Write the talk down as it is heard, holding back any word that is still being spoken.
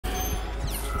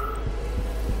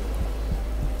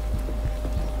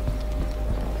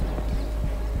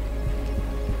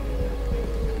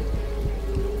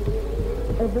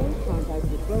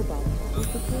robots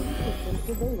with security system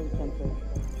surveillance sensors.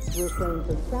 Refrain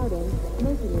from shouting,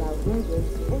 making loud noises,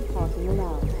 or talking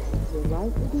aloud. Your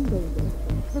life is in danger.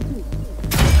 Repeat.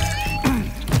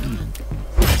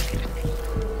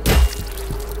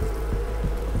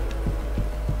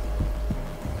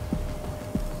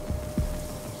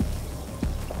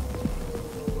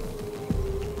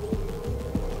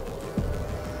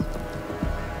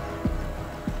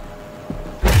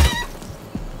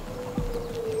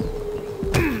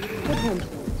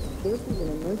 This is an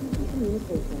emergency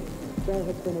communication. There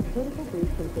has been a critical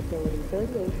breach in Facility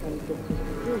 3826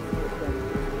 security system.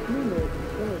 Numerous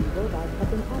facility robots have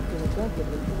been acting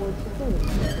aggressively towards facility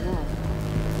personnel.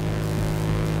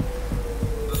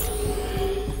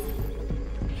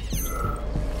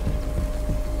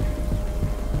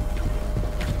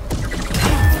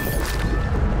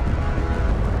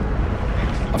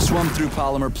 I've swum through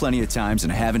polymer plenty of times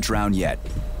and I haven't drowned yet.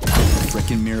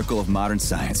 Frickin' miracle of modern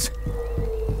science.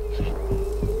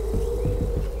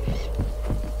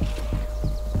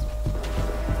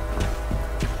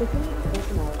 Facility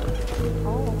personnel cease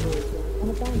all operations and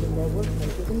abandon their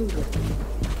workplaces immediately.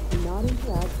 Do not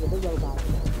interact with the robot.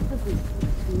 Repeat,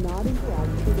 do not interact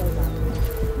with the robot.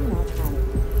 Do not panic.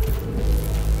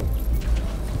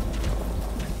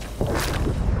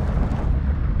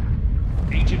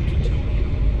 Agent Plutonium.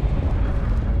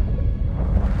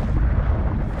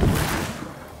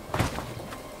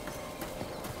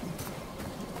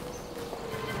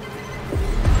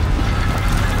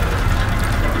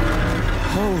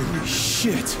 Holy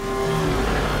shit!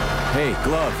 Hey,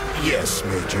 Glove. Yes,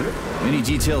 Major. Any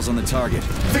details on the target?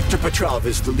 Victor Petrov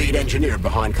is the lead engineer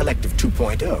behind Collective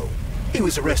 2.0. He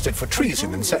was arrested for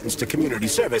treason and sentenced to community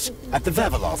service at the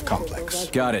Vavilov complex.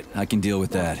 Got it. I can deal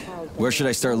with that. Where should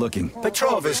I start looking?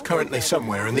 Petrov is currently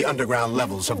somewhere in the underground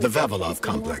levels of the Vavilov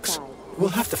complex. We'll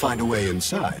have to find a way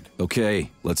inside. Okay,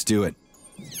 let's do it.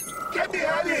 Get me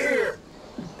out of here!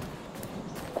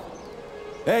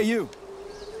 Hey, you!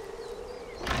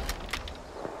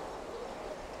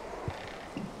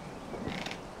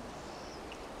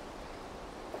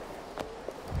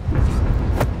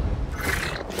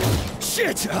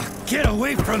 Shit! Get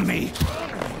away from me!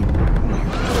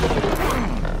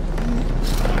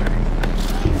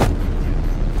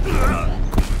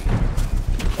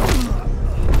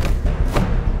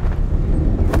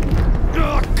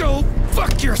 Go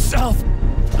fuck yourself!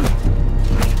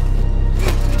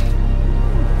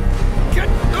 Get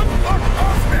the fuck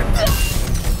off me!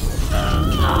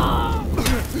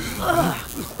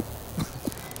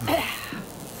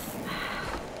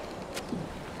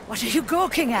 What are you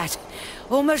gawking at?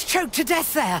 Almost choked to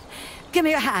death there. Give me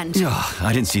your hand. Oh,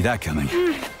 I didn't see that coming.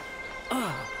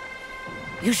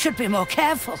 You should be more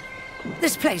careful.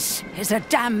 This place is a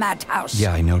damn madhouse.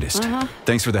 Yeah, I noticed.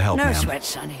 Thanks for the help, No ma'am. sweat,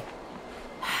 Sonny.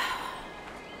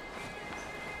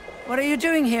 What are you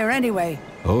doing here, anyway?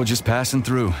 Oh, just passing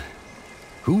through.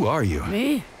 Who are you?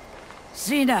 Me?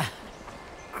 Xena.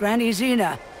 Granny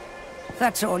Xena.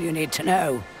 That's all you need to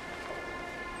know.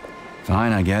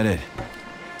 Fine, I get it.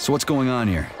 So what's going on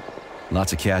here?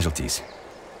 Lots of casualties.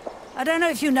 I don't know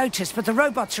if you noticed, but the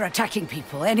robots are attacking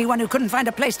people. Anyone who couldn't find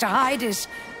a place to hide is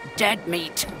dead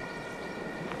meat.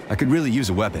 I could really use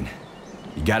a weapon.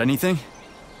 You got anything?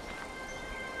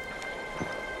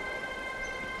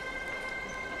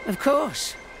 Of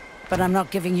course. But I'm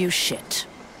not giving you shit.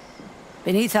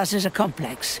 Beneath us is a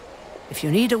complex. If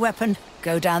you need a weapon,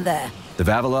 go down there. The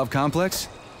Vavilov complex?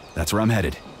 That's where I'm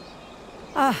headed.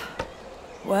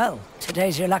 Well,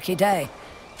 today's your lucky day.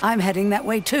 I'm heading that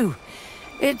way too.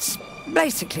 It's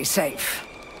basically safe.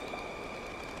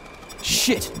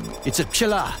 Shit! It's a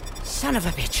Pchela! Son of a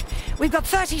bitch. We've got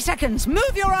 30 seconds.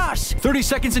 Move your ass! 30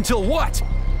 seconds until what?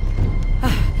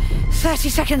 30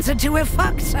 seconds until we're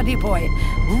fucked, sonny boy.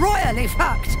 Royally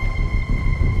fucked.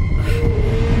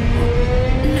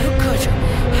 No good.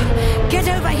 Get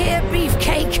over here,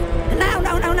 beefcake. Now,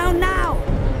 now.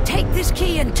 Take this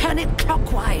key and turn it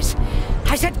clockwise.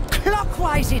 I said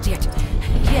clockwise, idiot.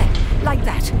 Yeah, like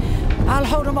that. I'll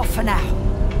hold them off for now.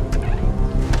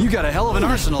 You got a hell of an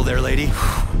arsenal there, lady.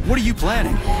 What are you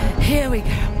planning? Here we go.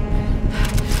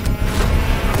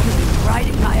 You've been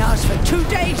riding my ass for 2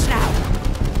 days now.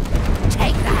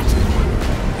 Take that.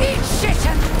 Eat shit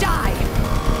and die.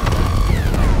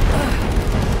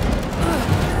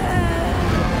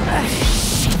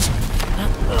 Shit.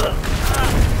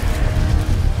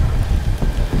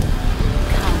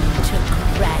 Come to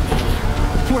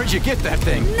Granny. Where'd you get that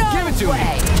thing? No Give it to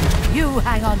way. me. You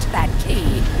hang on to that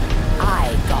key.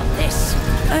 I got this.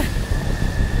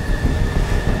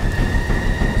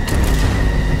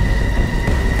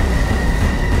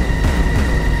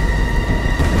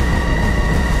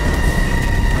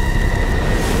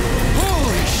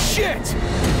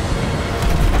 it!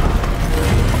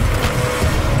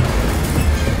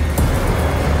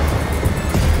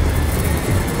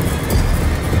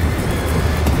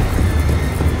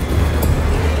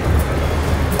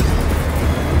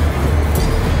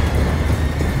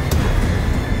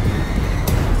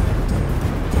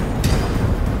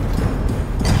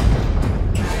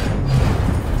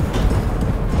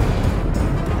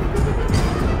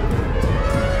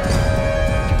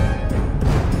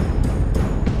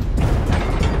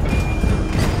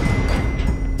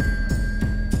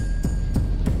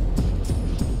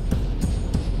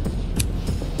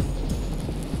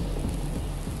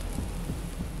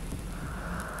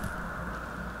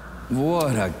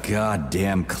 What a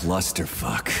goddamn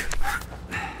clusterfuck.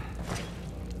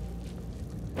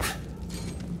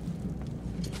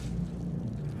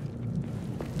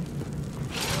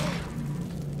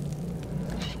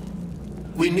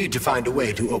 We need to find a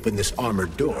way to open this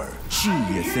armored door. Gee,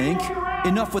 you think?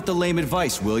 Enough with the lame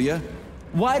advice, will ya?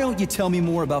 Why don't you tell me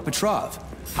more about Petrov?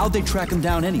 How'd they track him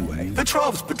down anyway?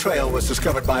 Petrov's betrayal was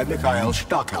discovered by Mikhail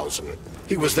Stockhausen.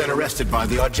 He was then arrested by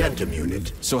the Argentum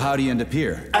unit. So how'd he end up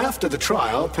here? After the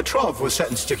trial, Petrov was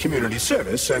sentenced to community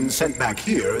service and sent back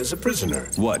here as a prisoner.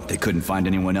 What, they couldn't find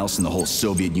anyone else in the whole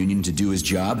Soviet Union to do his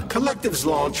job? Collective's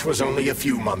launch was only a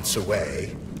few months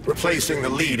away. Replacing the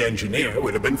lead engineer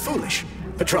would have been foolish.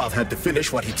 Petrov had to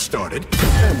finish what he'd started,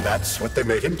 and that's what they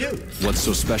made him do. What's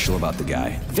so special about the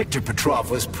guy? Victor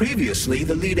Petrov was previously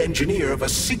the lead engineer of a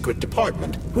secret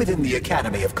department within the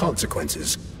Academy of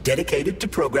Consequences, dedicated to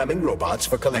programming robots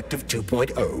for Collective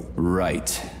 2.0.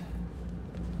 Right.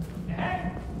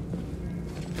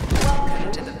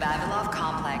 Welcome to the Vavilov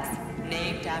complex,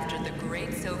 named after the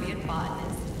great Soviet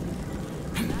botanist